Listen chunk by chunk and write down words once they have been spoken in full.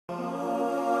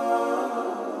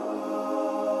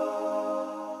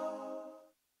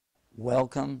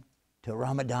Welcome to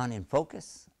Ramadan in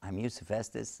Focus. I'm Yusuf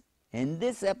Estes. In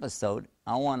this episode,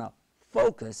 I want to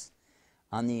focus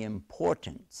on the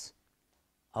importance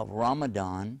of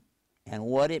Ramadan and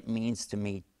what it means to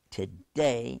me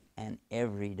today and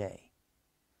every day.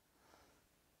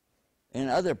 In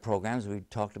other programs, we've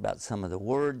talked about some of the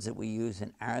words that we use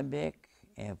in Arabic.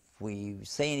 If we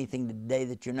say anything today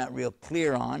that you're not real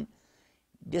clear on,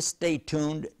 just stay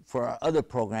tuned for our other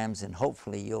programs and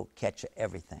hopefully you'll catch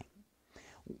everything.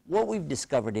 What we've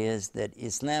discovered is that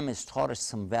Islam has taught us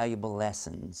some valuable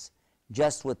lessons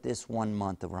just with this 1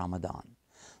 month of Ramadan.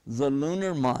 The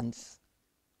lunar month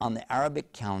on the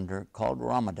Arabic calendar called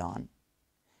Ramadan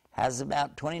has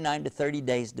about 29 to 30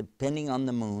 days depending on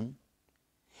the moon.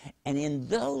 And in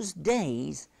those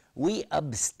days, we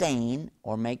abstain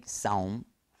or make saum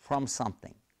from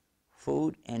something.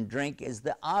 Food and drink is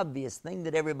the obvious thing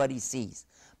that everybody sees.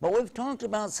 But we've talked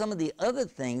about some of the other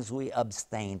things we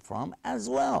abstain from as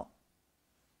well.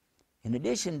 In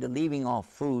addition to leaving off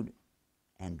food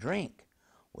and drink,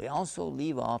 we also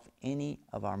leave off any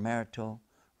of our marital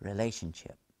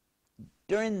relationship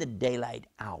during the daylight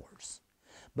hours.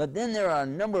 But then there are a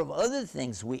number of other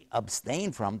things we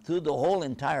abstain from through the whole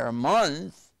entire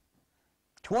month,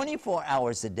 24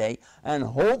 hours a day, and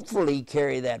hopefully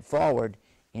carry that forward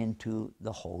into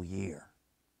the whole year.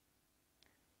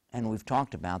 And we've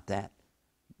talked about that.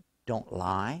 Don't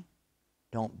lie,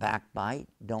 don't backbite,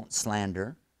 don't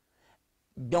slander,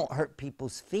 don't hurt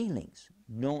people's feelings,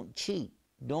 don't cheat,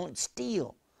 don't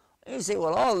steal. You say,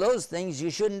 well, all those things you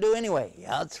shouldn't do anyway.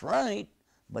 Yeah, that's right.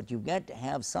 But you've got to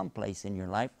have some place in your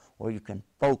life where you can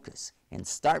focus and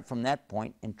start from that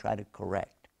point and try to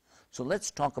correct. So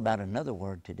let's talk about another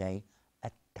word today,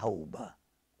 a tawbah.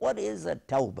 What is a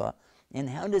tawbah and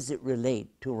how does it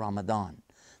relate to Ramadan?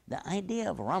 The idea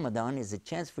of Ramadan is a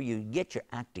chance for you to get your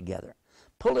act together,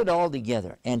 pull it all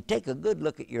together, and take a good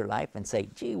look at your life and say,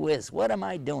 gee whiz, what am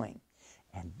I doing?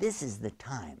 And this is the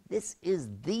time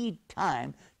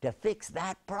to fix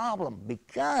that problem,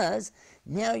 because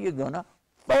now you're going to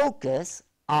focus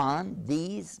on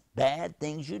these bad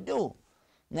things you do.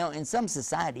 Now, in some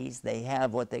societies, they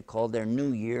have what they call their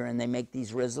New Year, and they make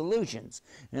these resolutions.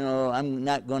 You know, I'm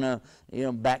not going to,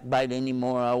 backbite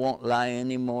anymore. I won't lie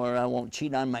anymore. I won't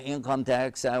cheat on my income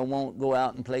tax. I won't go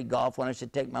out and play golf when I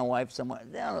should take my wife somewhere.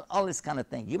 All this kind of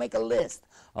thing. You make a list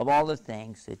of all the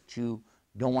things that you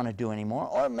don't want to do anymore,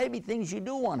 or maybe things you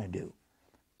do want to do.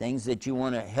 Things that you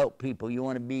want to help people. You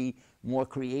want to be more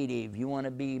creative. You want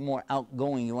to be more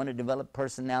outgoing. You want to develop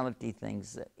personality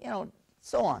things,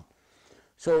 so on.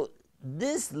 So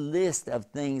this list of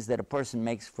things that a person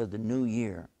makes for the new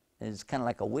year is kind of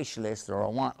like a wish list or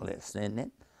a want list, isn't it?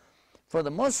 For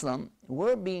the Muslim,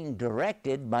 we're being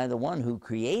directed by the one who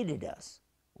created us,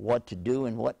 what to do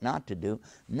and what not to do,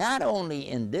 not only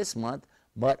in this month,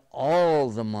 but all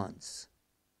the months.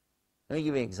 Let me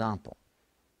give you an example.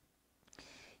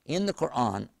 In the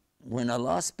Quran, when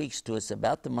Allah speaks to us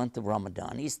about the month of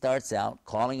Ramadan, He starts out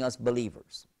calling us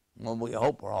believers. Well, we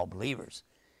hope we're all believers.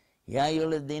 Ya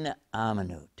ayyuhalladhina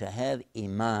amanu, to have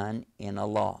iman in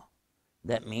Allah.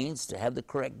 That means to have the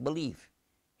correct belief.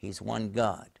 He's one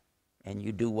God, and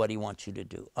you do what He wants you to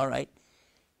do. All right.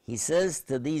 He says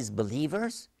to these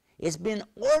believers, it's been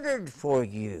ordered for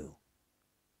you.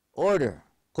 Order,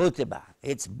 kutiba,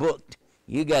 it's booked.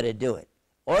 You got to do it.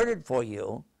 Ordered for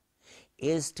you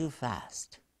is to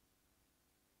fast,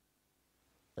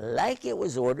 like it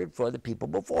was ordered for the people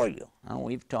before you. And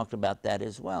we've talked about that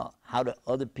as well. How do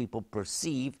other people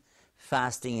perceive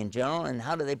fasting in general, and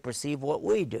how do they perceive what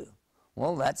we do?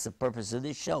 Well, that's the purpose of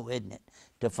this show, isn't it?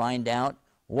 To find out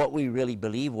what we really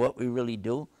believe, what we really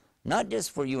do, not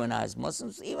just for you and I as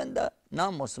Muslims, even the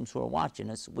non-Muslims who are watching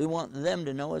us, we want them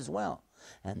to know as well.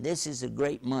 And this is a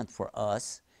great month for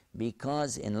us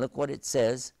because, and look what it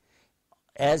says,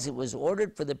 as it was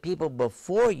ordered for the people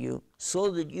before you,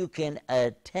 so that you can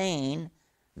attain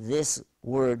this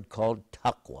word called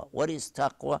taqwa. What is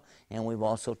taqwa? And we've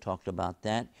also talked about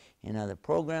that in other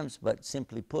programs, but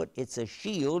simply put, it's a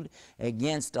shield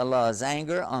against Allah's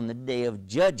anger on the day of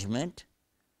judgment,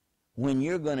 when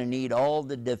you're going to need all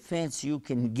the defense you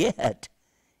can get.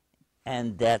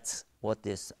 And that's what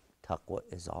this taqwa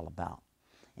is all about.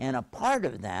 And a part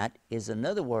of that is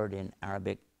another word in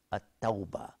Arabic,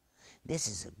 at-tawbah. This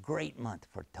is a great month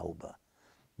for tawbah.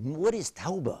 What is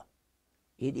tawbah?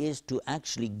 It is to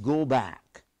actually go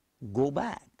back. Go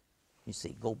back. You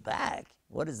say, go back?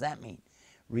 What does that mean?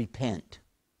 Repent.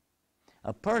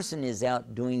 A person is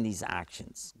out doing these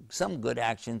actions. Some good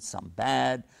actions, some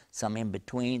bad, some in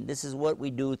between. This is what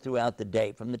we do throughout the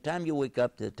day. From the time you wake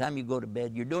up to the time you go to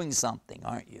bed, you're doing something,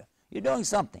 aren't you? You're doing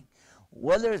something.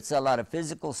 Whether it's a lot of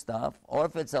physical stuff, or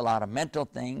if it's a lot of mental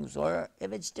things, or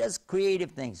if it's just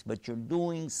creative things, but you're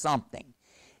doing something.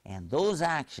 And those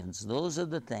actions, those are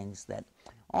the things that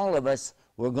all of us,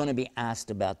 we're going to be asked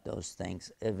about those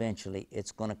things. Eventually,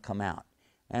 it's going to come out.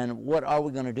 And what are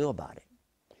we going to do about it?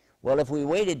 Well, if we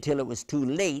waited till it was too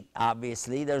late,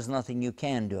 obviously, there's nothing you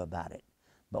can do about it.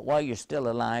 But while you're still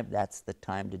alive, that's the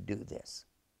time to do this,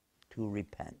 to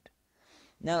repent.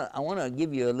 Now, I want to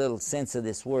give you a little sense of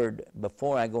this word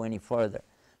before I go any further.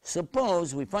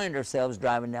 Suppose we find ourselves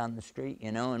driving down the street,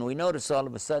 and we notice all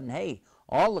of a sudden, hey,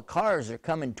 all the cars are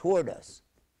coming toward us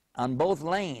on both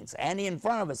lanes and in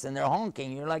front of us, and they're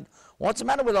honking. You're like, what's the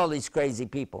matter with all these crazy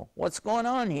people? What's going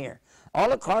on here? All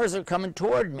the cars are coming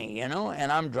toward me, and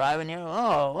I'm driving here.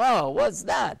 Oh, what's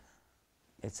that?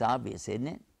 It's obvious, isn't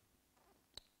it?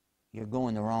 You're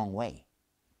going the wrong way.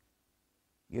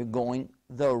 You're going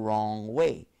the wrong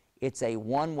way. It's a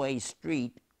one-way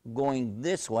street going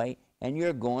this way, and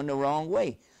you're going the wrong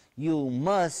way. You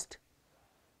must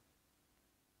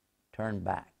turn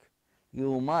back.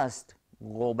 You must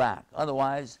go back.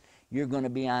 Otherwise, you're going to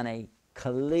be on a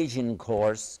collision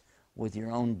course with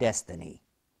your own destiny.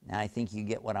 Now, I think you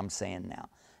get what I'm saying now.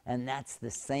 And that's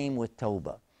the same with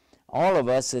Tawbah. All of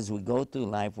us, as we go through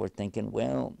life, we're thinking,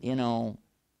 well,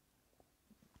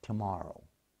 tomorrow.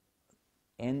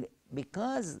 And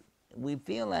because we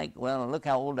feel like, well, look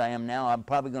how old I am now, I'm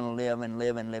probably going to live and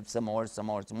live and live some more.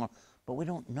 But we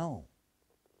don't know.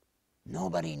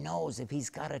 Nobody knows if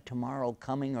he's got a tomorrow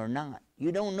coming or not.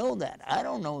 You don't know that. I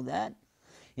don't know that.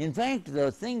 In fact,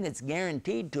 the thing that's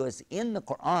guaranteed to us in the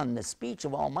Quran, the speech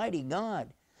of Almighty God,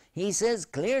 he says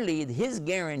clearly his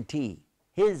guarantee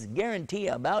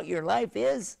about your life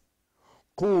is,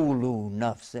 Kulu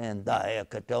nafsan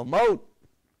da'iqatul maut.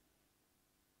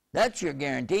 That's your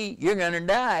guarantee. You're going to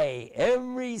die.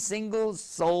 Every single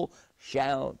soul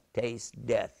shall taste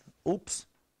death. Oops.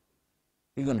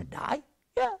 You're going to die?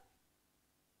 Yeah.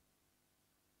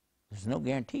 There's no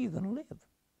guarantee you're going to live.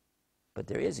 But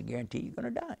there is a guarantee you're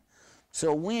going to die.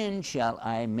 So when shall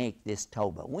I make this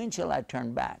tawbah? When shall I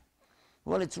turn back?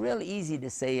 Well, it's real easy to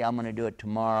say I'm going to do it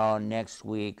tomorrow, next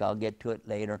week, I'll get to it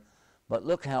later. But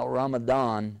look how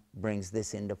Ramadan brings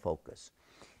this into focus.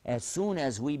 As soon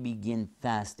as we begin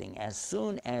fasting, as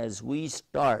soon as we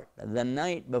start the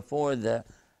night before the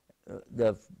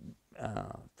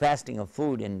fasting of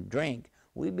food and drink,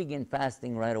 we begin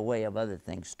fasting right away of other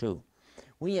things too.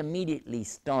 We immediately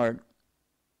start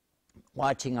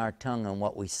watching our tongue and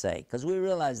what we say, because we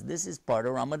realize this is part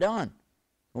of Ramadan.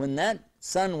 When that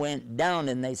sun went down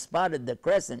and they spotted the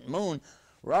crescent moon,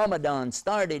 Ramadan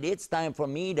started. It's time for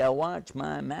me to watch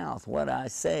my mouth, what I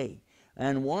say,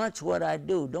 and watch what I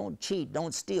do. Don't cheat,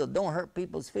 don't steal, don't hurt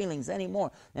people's feelings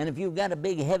anymore. And if you've got a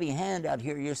big heavy hand out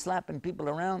here, you're slapping people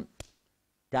around,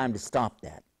 time to stop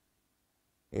that.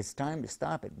 It's time to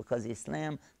stop it, because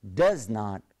Islam does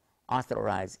not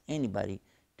authorize anybody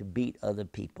to beat other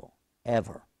people,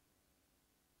 ever.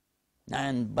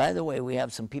 And by the way, we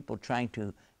have some people trying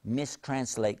to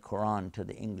mistranslate Quran to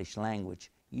the English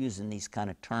language using these kind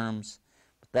of terms.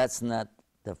 But that's not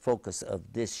the focus of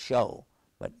this show.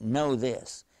 But know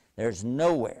this, there's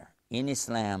nowhere in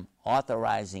Islam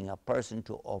authorizing a person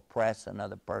to oppress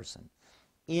another person.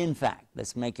 In fact,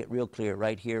 let's make it real clear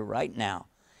right here, right now,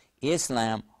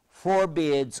 Islam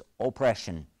forbids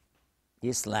oppression.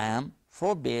 Islam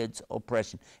forbids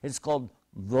oppression. It's called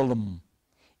dhulm.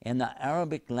 In the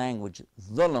Arabic language,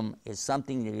 dhulm is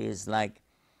something that is like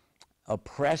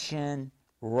oppression,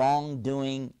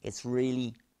 wrongdoing. It's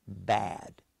really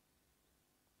bad.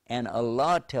 And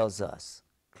Allah tells us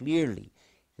clearly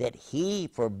that He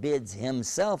forbids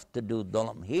Himself to do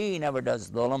dhulm. He never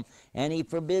does dhulm, and He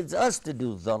forbids us to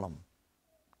do dhulm.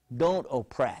 Don't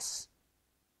oppress.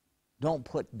 Don't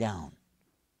put down.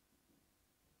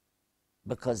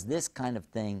 Because this kind of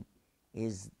thing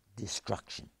is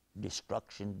destruction.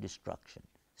 Destruction, destruction.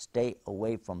 Stay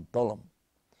away from dhulm.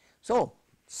 So,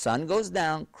 sun goes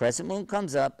down, crescent moon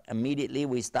comes up, immediately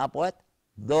we stop what?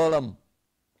 Dhulm.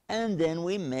 And then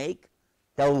we make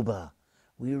tawbah.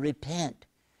 We repent.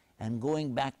 And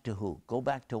going back to who? Go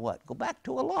back to what? Go back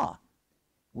to Allah.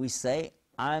 We say,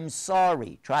 I'm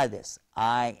sorry. Try this.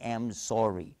 I am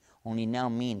sorry. Only now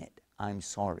mean it. I'm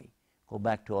sorry. Go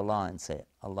back to Allah and say it.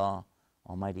 Allah,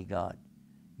 Almighty God,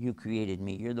 You created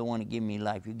me. You're the one who give me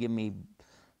life. You give me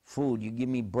food. You give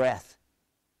me breath.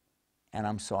 And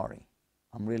I'm sorry.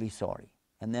 I'm really sorry.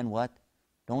 And then what?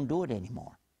 Don't do it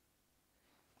anymore.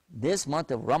 This month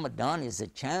of Ramadan is a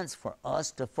chance for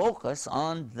us to focus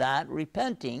on that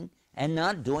repenting and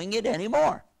not doing it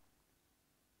anymore.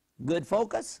 Good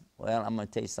focus? Well, I'm going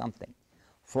to tell you something.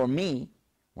 For me,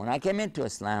 when I came into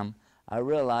Islam, I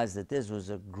realized that this was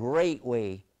a great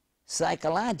way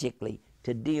psychologically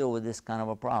to deal with this kind of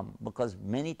a problem, because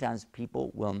many times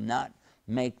people will not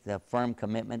make the firm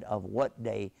commitment of what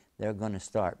day they're going to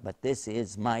start. But this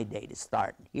is my day to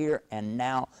start, here and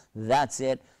now. That's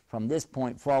it. From this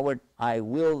point forward, I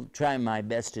will try my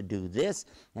best to do this,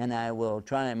 and I will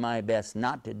try my best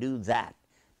not to do that.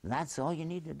 That's all you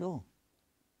need to do.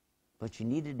 But you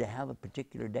needed to have a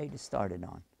particular day to start it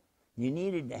on. You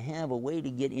needed to have a way to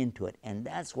get into it, and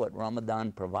that's what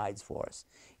Ramadan provides for us.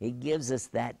 It gives us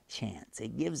that chance.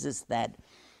 It gives us that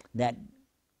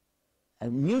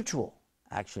mutual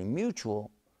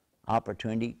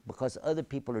opportunity, because other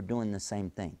people are doing the same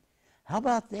thing. How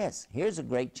about this? Here's a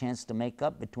great chance to make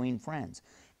up between friends.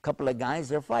 A couple of guys,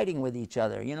 they're fighting with each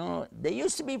other. You know, they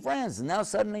used to be friends, and now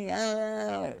suddenly,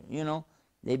 you know,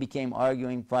 they became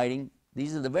arguing, fighting.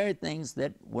 These are the very things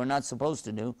that we're not supposed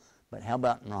to do. But how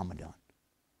about in Ramadan?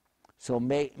 So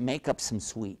make up some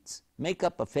sweets. Make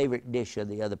up a favorite dish of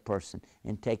the other person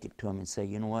and take it to them and say,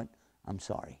 you know what, I'm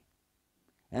sorry.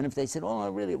 And if they said, oh,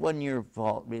 really, it wasn't your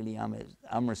fault, really,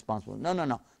 I'm responsible.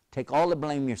 No. Take all the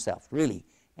blame yourself, really,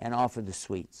 and offer the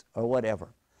sweets or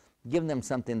whatever. Give them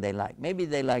something they like. Maybe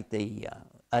they like the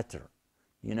attar,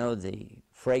 you know, the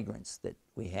fragrance that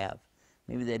we have.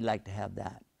 Maybe they'd like to have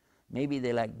that. Maybe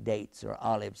they like dates or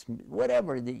olives,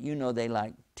 whatever that you know they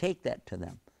like. Take that to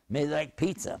them. Maybe they like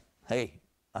pizza. Hey,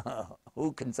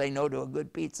 who can say no to a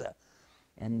good pizza?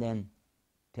 And then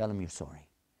tell them you're sorry.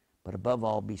 But above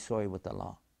all, be sorry with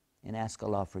Allah and ask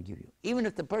Allah to forgive you. Even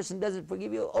if the person doesn't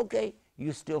forgive you, okay,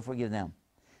 you still forgive them.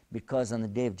 Because on the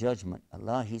Day of Judgment,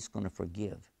 Allah, He's going to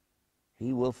forgive.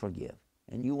 He will forgive.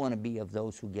 And you want to be of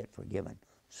those who get forgiven.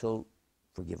 So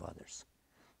forgive others.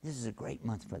 This is a great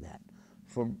month for that.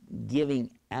 For giving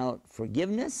out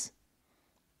forgiveness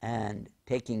and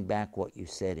taking back what you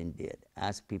said and did.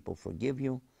 Ask people forgive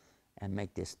you and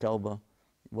make this tawbah.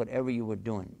 Whatever you were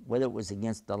doing, whether it was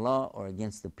against Allah or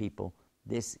against the people,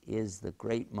 this is the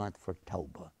great month for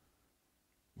tawbah.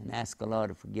 And ask Allah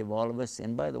to forgive all of us.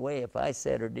 And by the way, if I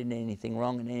said or did anything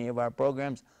wrong in any of our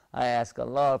programs, I ask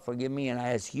Allah to forgive me, and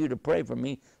I ask you to pray for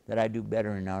me that I do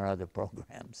better in our other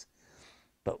programs.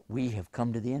 But we have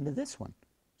come to the end of this one.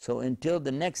 So until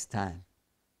the next time,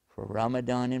 for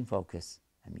Ramadan in Focus,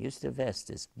 I'm Yusuf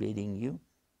Estes bidding you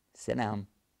salam,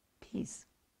 peace.